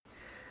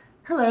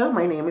Hello,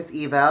 my name is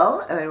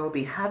Evel, and I will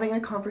be having a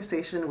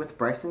conversation with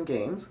Brycen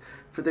Gaines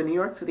for the New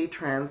York City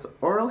Trans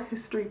Oral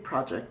History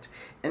Project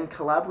in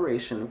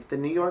collaboration with the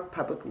New York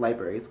Public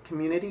Library's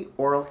Community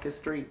Oral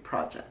History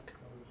Project.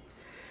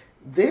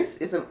 This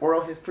is an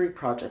oral history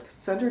project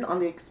centered on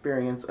the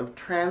experience of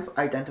trans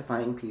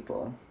identifying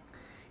people.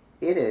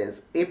 It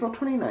is April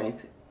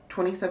 29th,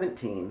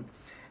 2017,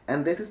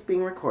 and this is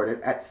being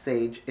recorded at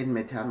Sage in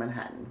Midtown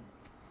Manhattan.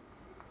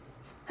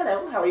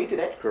 Hello, how are you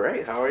today?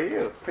 Great, how are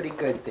you? Pretty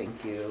good,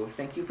 thank you.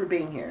 Thank you for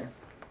being here.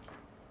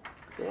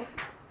 Cool.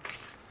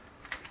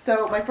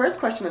 So, my first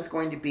question is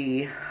going to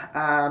be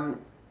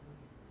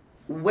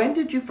when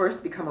did you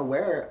first become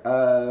aware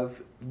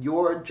of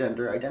your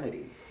gender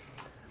identity?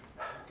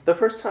 The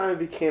first time I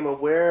became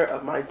aware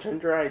of my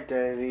gender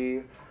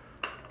identity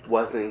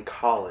was in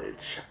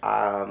college.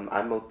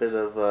 I'm a bit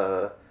of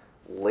a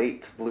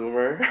late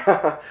bloomer.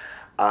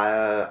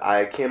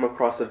 I came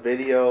across a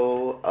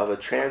video of a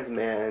trans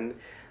man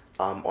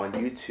on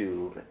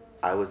YouTube.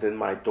 I was in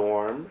my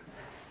dorm,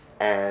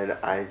 and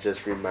I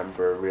just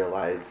remember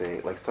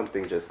realizing, like,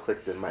 something just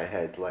clicked in my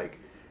head, like,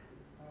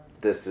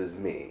 this is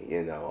me,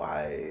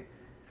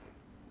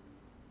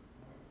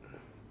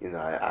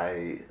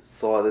 I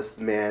saw this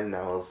man, and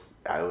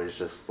I was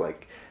just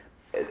like,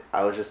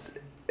 I was just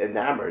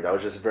enamored. I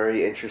was just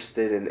very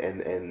interested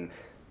in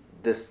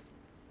this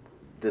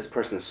this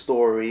person's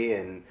story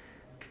and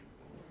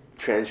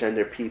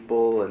transgender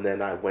people, and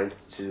then I went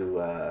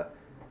to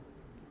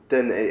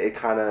then it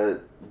kind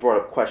of brought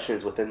up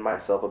questions within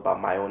myself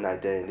about my own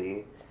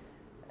identity,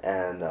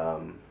 and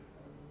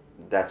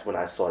that's when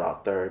I sought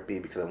out therapy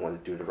because I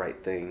wanted to do the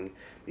right thing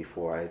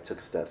before I took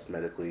steps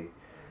medically,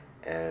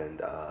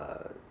 and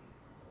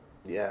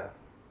yeah,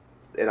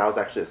 and I was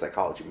actually a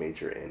psychology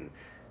major in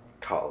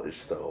college,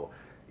 so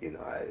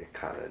I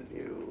kind of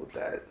knew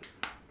that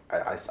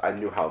I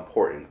knew how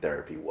important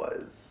therapy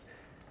was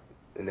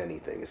in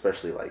anything,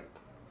 especially like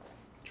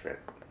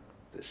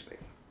transitioning.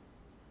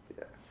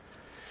 Yeah.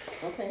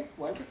 Okay,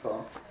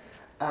 wonderful.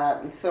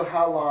 So,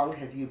 how long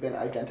have you been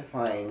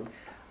identifying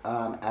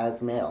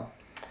as male?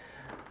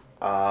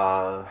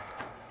 Uh,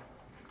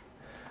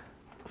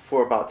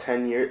 for about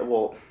 10 years.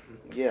 Well,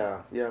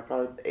 yeah,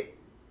 probably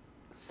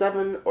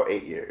 7 or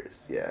 8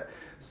 years. Yeah.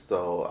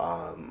 So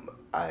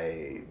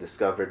I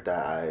discovered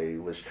that I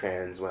was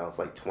trans when I was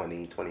like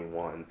 20,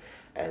 21,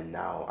 and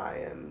now I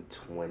am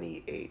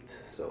 28.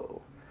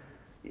 So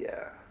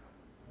yeah.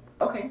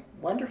 Okay,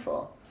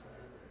 wonderful.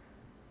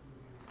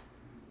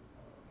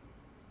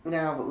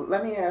 Now,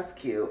 let me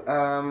ask you,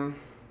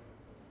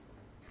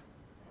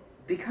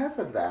 because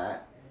of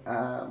that,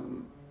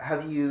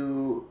 have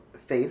you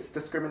faced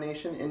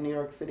discrimination in New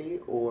York City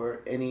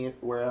or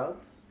anywhere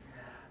else?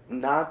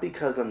 Not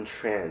because I'm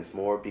trans,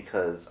 more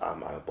because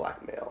I'm a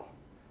black male.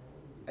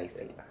 I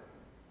see. Yeah.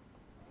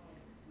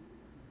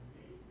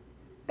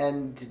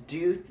 And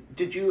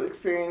did you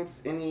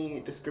experience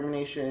any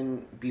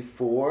discrimination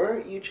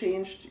before you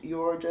changed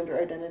your gender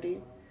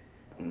identity?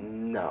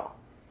 No.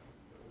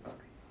 Okay.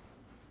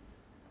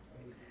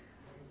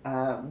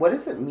 What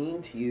does it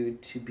mean to you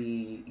to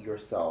be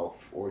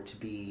yourself or to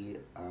be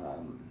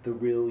the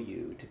real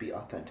you, to be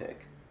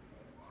authentic?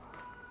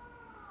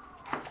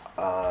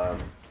 Um,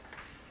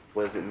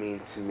 what does it mean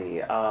to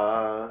me?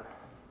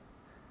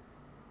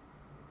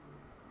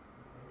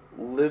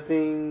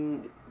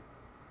 Living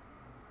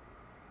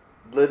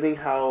living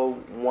how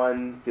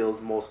one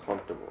feels most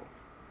comfortable.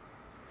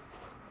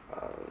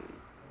 Um,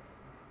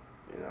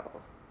 you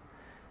know,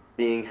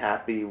 being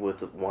happy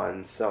with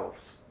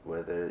oneself,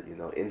 whether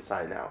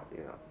inside and out.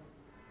 Yeah.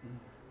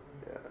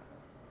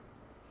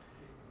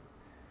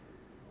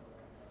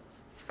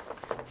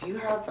 Do you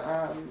have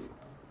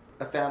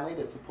a family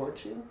that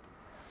supports you?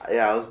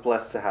 Yeah, I was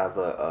blessed to have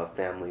a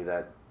family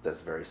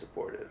that's very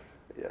supportive.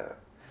 Yeah.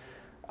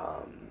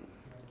 Um,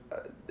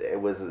 it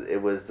was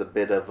a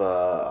bit of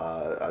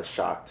a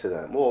shock to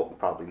them. Well,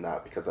 probably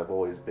not because I've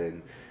always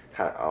been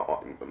kind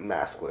of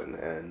masculine,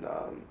 and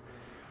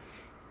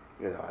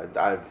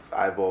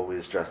I've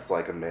always dressed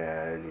like a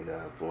man.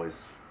 I've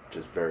always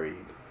just very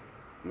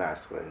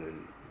masculine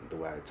in the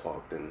way I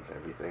talked and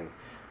everything.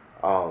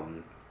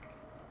 Um,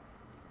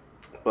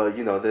 but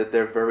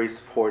they're very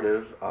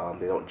supportive.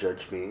 They don't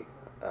judge me.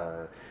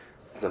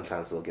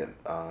 Sometimes they'll get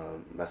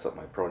mess up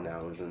my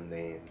pronouns and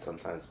names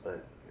sometimes,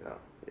 but yeah.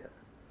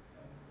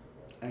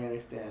 I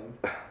understand.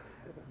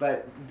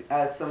 But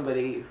as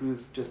somebody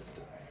who's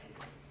just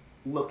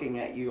looking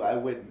at you, I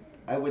would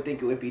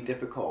think it would be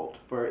difficult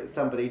for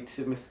somebody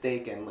to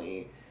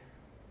mistakenly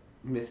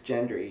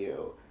misgender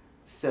you.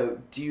 So,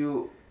 do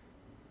you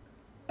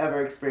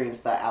ever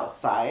experience that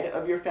outside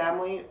of your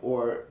family,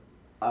 or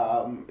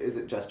is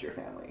it just your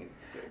family?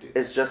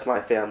 It's just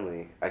my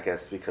family, I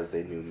guess, because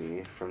they knew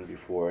me from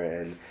before,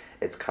 and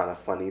it's kind of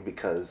funny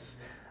because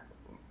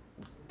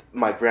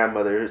my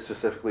grandmother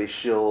specifically,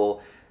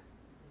 she'll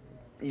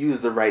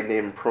use the right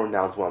name and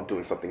pronouns when I'm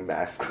doing something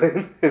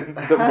masculine, and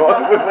the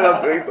wrong when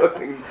I'm doing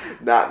something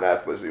not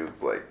masculine. She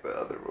was like the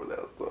other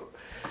pronouns. So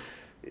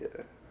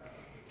yeah.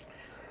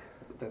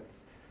 That's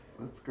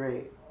that's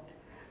great.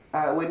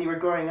 When you were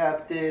growing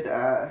up, did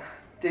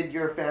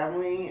your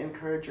family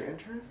encourage your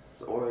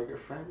interests or your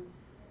friends?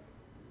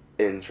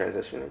 In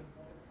transitioning.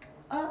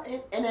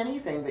 In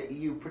anything that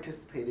you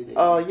participated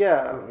Oh in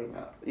yeah, growing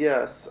up.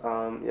 yes.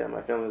 Yeah,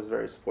 my family was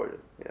very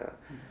supportive. Yeah.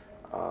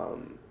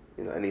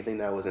 Anything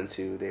that I was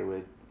into, they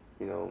would,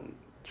 you know,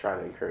 try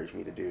to encourage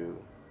me to do.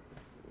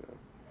 You know.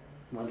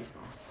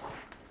 Wonderful.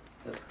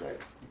 That's good.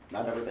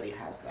 Not everybody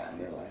has that in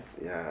their life.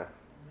 Yeah.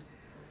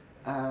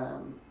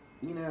 Um,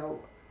 you know,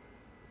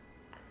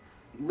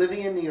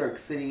 living in New York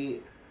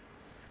City,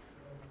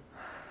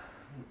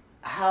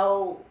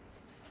 how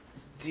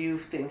do you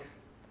think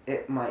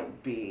it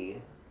might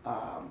be?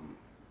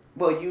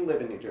 Well, you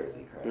live in New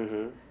Jersey, correct?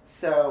 Mm-hmm.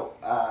 So,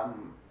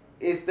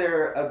 is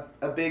there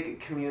a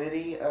big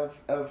community of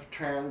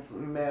trans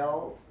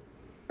males,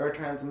 or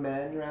trans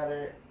men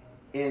rather,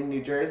 in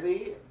New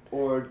Jersey?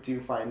 Or do you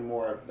find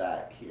more of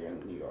that here in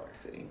New York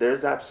City?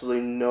 There's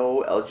absolutely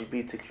no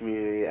LGBT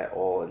community at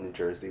all in New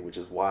Jersey, which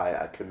is why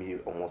I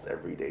commute almost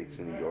every day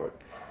to New York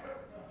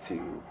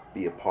to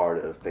be a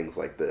part of things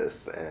like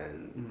this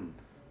and Mm-hmm.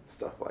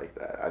 stuff like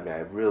that. I mean,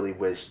 I really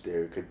wish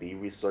there could be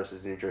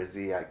resources in New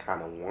Jersey. I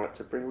kind of want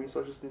to bring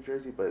resources to New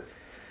Jersey, but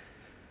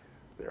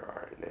there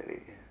aren't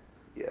any.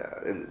 Yeah,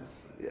 and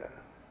it's, yeah.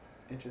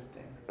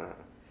 Interesting. Uh,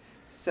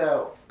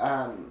 So,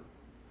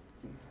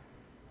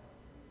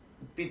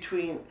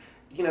 between,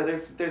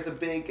 there's a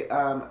big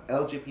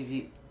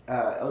LGBTQ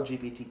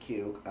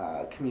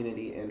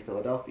community in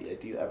Philadelphia.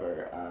 Do you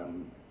ever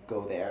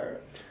go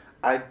there?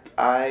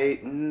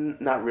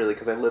 not really,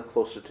 because I live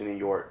closer to New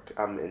York.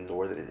 I'm in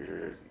northern New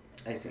Jersey.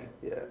 I see.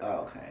 Yeah.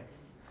 Oh, okay.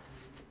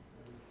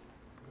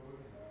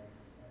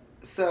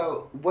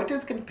 So, what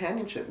does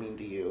companionship mean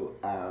to you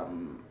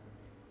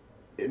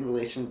in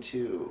relation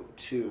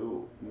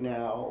to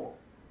now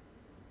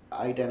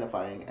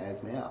identifying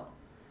as male?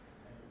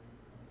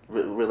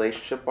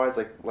 Relationship wise,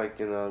 like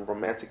in a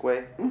romantic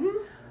way. Mm-hmm.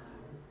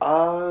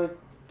 Uh,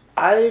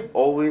 I've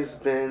always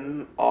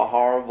been a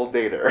horrible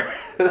dater.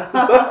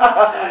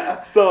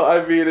 So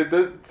I mean, it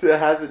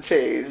hasn't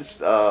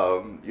changed.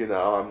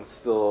 I'm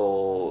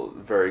still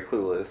very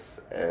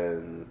clueless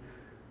and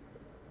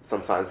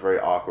sometimes very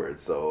awkward.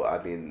 So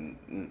I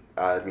mean,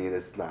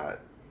 it's not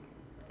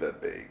the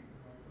big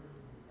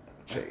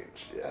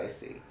change. Yeah. I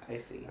see. I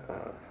see.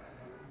 Uh,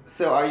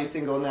 So, are you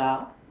single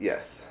now?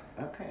 yes.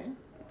 Okay.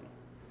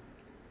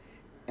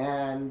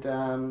 And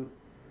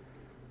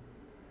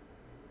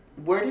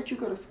where did you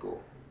go to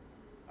school?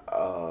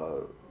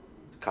 Uh,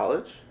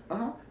 College. Uh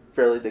huh.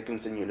 Fairleigh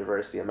Dickinson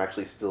University. I'm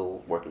actually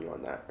still working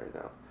on that right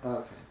now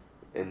Okay.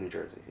 in New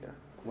Jersey. Yeah.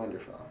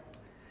 Wonderful.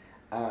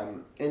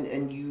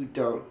 And you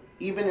don't,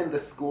 even in the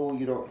school,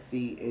 you don't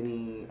see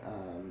any.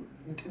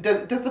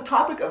 Does the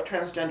topic of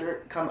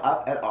transgender come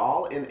up at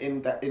all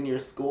in your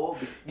school?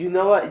 You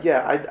know what?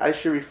 Yeah, I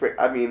should rephrase.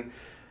 I mean,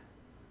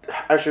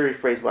 I should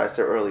rephrase what I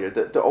said earlier.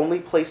 The only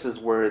places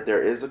where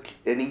there is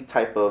any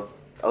type of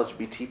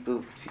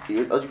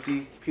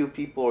LGBTQ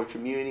people or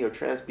community or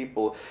trans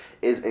people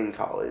is in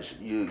college.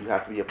 You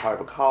have to be a part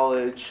of a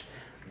college.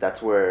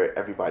 That's where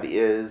everybody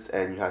is,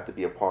 and you have to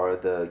be a part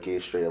of the Gay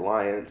Straight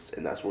Alliance,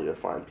 and that's where you'll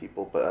find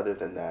people. But other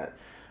than that,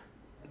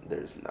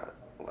 there's not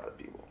a lot of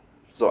people.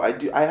 So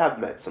I have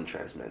met some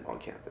trans men on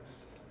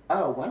campus.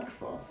 Oh,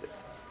 wonderful.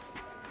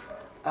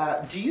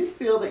 Do you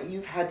feel that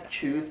you've had to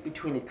choose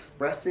between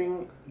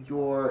expressing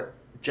your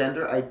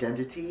gender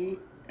identity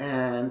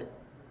and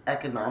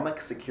economic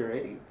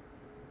security?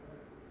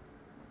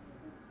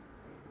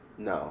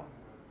 No.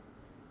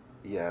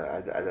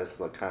 Yeah, I that's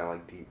like kind of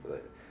like deep.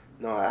 But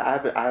no,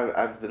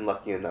 I've been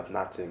lucky enough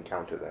not to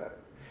encounter that.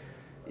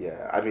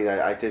 Yeah, I mean,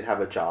 I did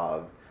have a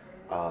job,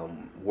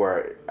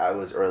 where I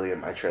was early in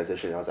my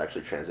transition. I was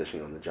actually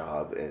transitioning on the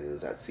job, and it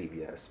was at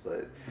CVS,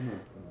 but Mm-hmm.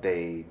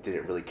 they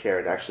didn't really care.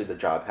 And actually, the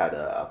job had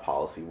a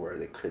policy where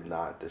they could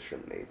not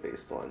discriminate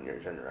based on your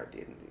gender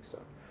identity. So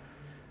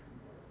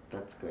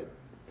That's good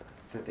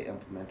that they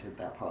implemented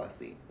that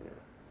policy. yeah.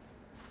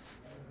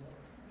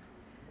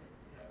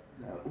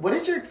 What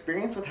is your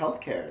experience with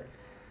healthcare?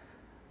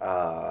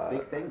 Uh,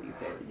 Big thing these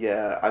days.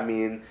 yeah, I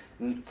mean,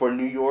 for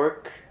New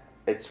York,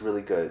 it's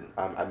really good.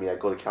 I mean, I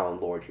go to Callan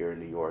Lord here in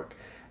New York,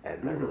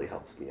 and that Mhm. really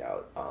helps me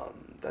out.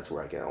 That's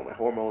where I get all my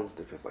hormones,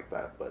 different things like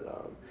that. But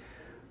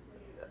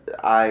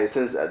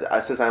since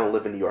I don't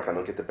live in New York, I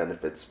don't get the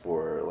benefits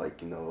for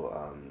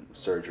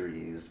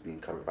surgeries being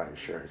covered by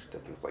insurance,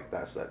 different things like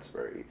that. So that's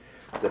very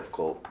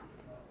difficult.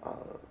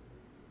 Uh,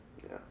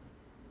 yeah.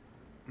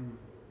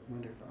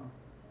 Wonderful.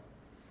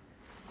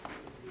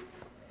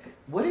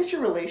 What is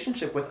your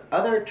relationship with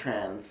other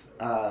trans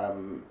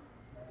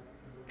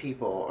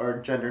people or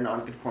gender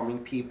nonconforming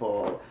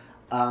people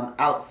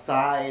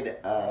outside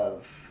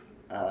of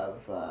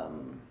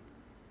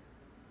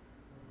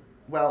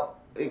well,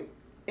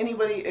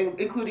 anybody,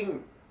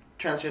 including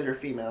transgender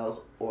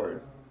females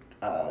or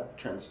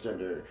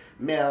transgender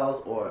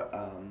males or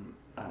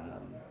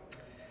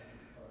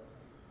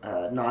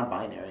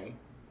non-binary?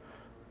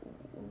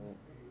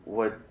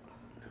 What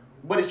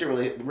What is your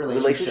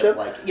Relationship?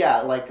 like?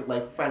 Yeah,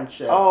 like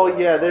friendship. Oh Or,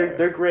 yeah, or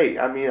they're great.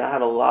 I mean, I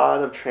have a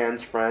lot of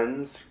trans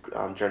friends,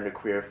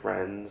 genderqueer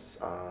friends,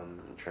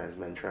 trans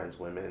men, trans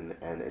women,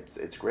 and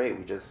it's great.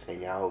 We just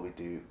hang out. We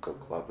do go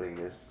clubbing.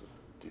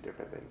 Just do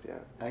different things. Yeah.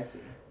 I see.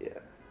 Yeah.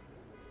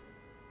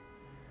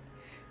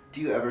 Do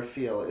you ever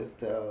feel as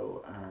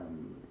though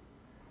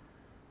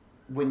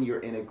when you're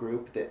in a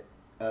group that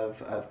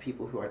of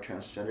people who are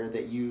transgender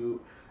that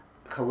you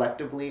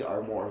collectively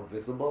are more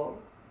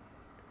visible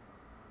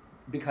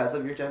because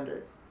of your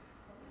genders?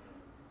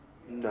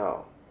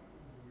 No.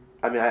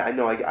 I mean, I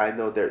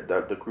know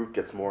the group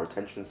gets more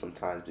attention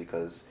sometimes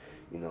because,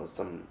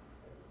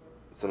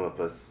 some of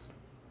us,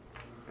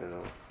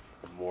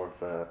 more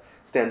of a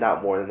stand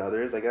out more than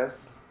others, I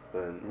guess.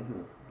 But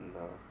Mm-hmm.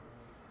 no.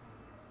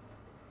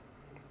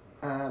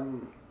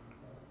 Um,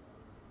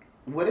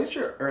 what is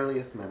your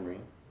earliest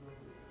memory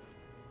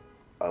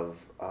Of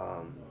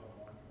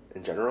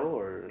in general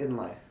or in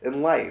life?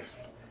 in life.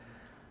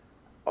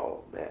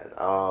 Oh man.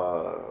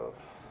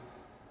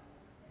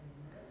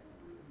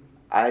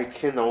 I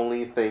can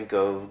only think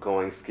of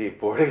going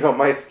skateboarding on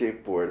my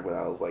skateboard when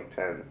I was like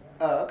 10.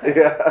 Oh, okay.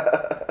 Yeah.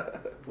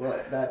 Well,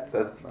 that That's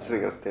sounds the thing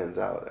fun. that stands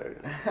out.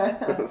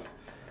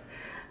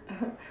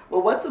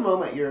 Well, what's a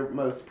moment you're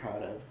most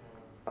proud of?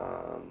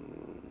 um,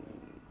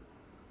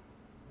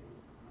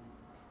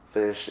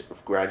 Finish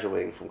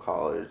graduating from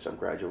college. I'm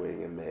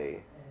graduating in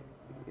May.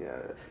 Yeah,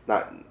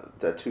 not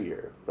the 2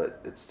 year,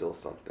 but it's still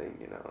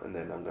something, And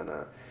then I'm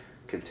gonna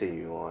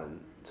continue on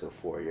to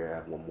 4 year. I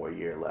have one more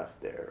year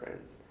left there, and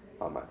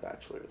on my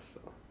bachelor's. So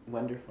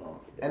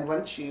Wonderful. yeah. And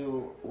once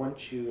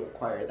you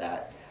acquire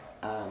that,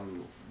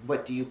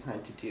 what do you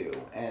plan to do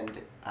and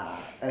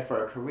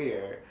for a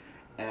career,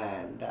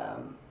 and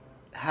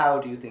how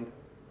do you think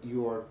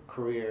your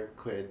career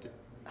could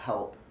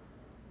help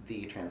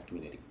the trans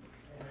community?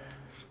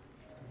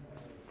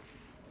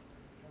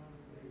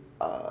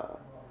 Uh,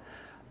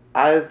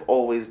 I've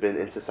always been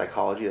into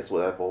psychology. That's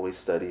what I've always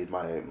studied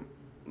my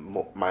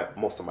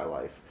most of my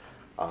life,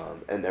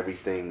 and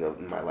everything of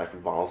my life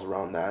revolves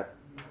around that.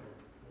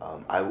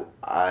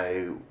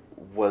 I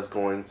was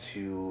going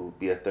to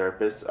be a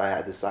therapist. I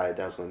had decided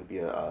I was going to be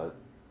a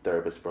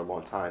therapist for a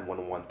long time,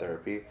 one-on-one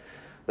therapy,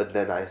 but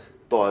then I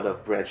thought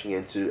of branching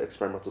into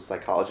experimental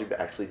psychology. But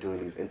actually doing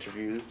these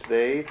interviews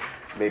today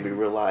made me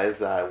realize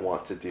that I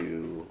want to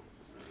do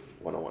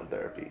one-on-one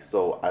therapy.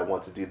 So I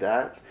want to do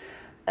that,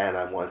 and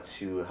I want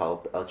to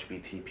help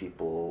LGBT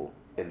people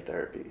in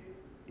therapy.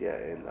 Yeah,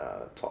 in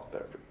talk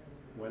therapy.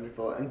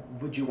 Wonderful. And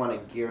would you want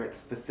to gear it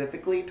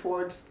specifically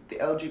towards the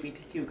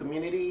LGBTQ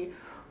community,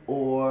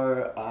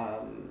 or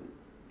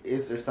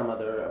is there some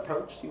other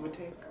approach you would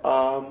take?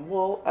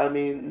 Well, I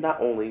mean, not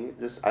only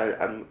just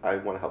I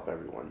want to help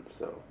everyone.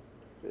 So,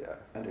 yeah.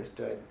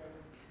 Understood.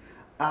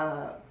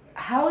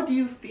 How do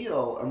you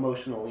feel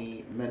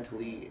emotionally,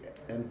 mentally,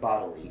 and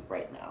bodily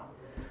right now?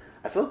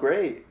 I feel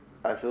great.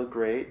 I feel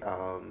great.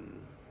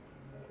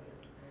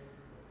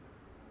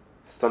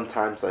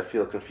 Sometimes I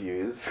feel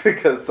confused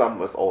because I'm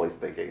was always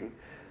thinking,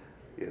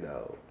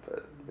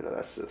 but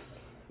that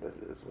is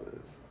what it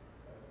is.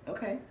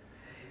 Okay.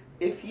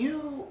 If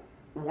you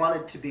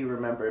wanted to be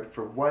remembered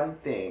for one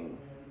thing,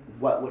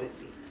 what would it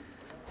be?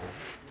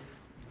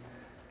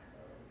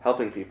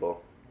 Helping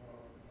people.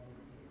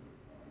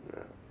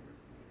 Yeah.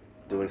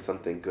 Doing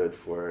something good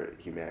for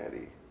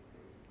humanity.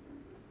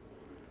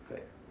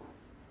 Good.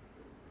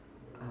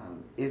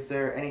 Is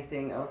there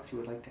anything else you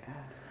would like to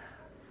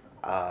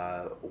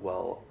add?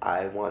 Well,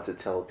 I want to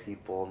tell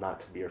people not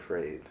to be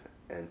afraid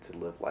and to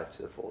live life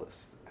to the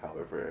fullest,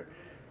 however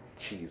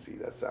cheesy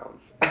that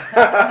sounds.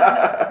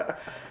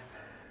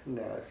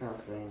 No, it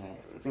sounds very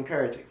nice. It's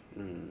encouraging.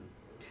 Mm,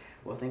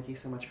 Well, thank you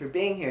so much for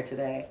being here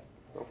today.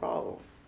 no problem.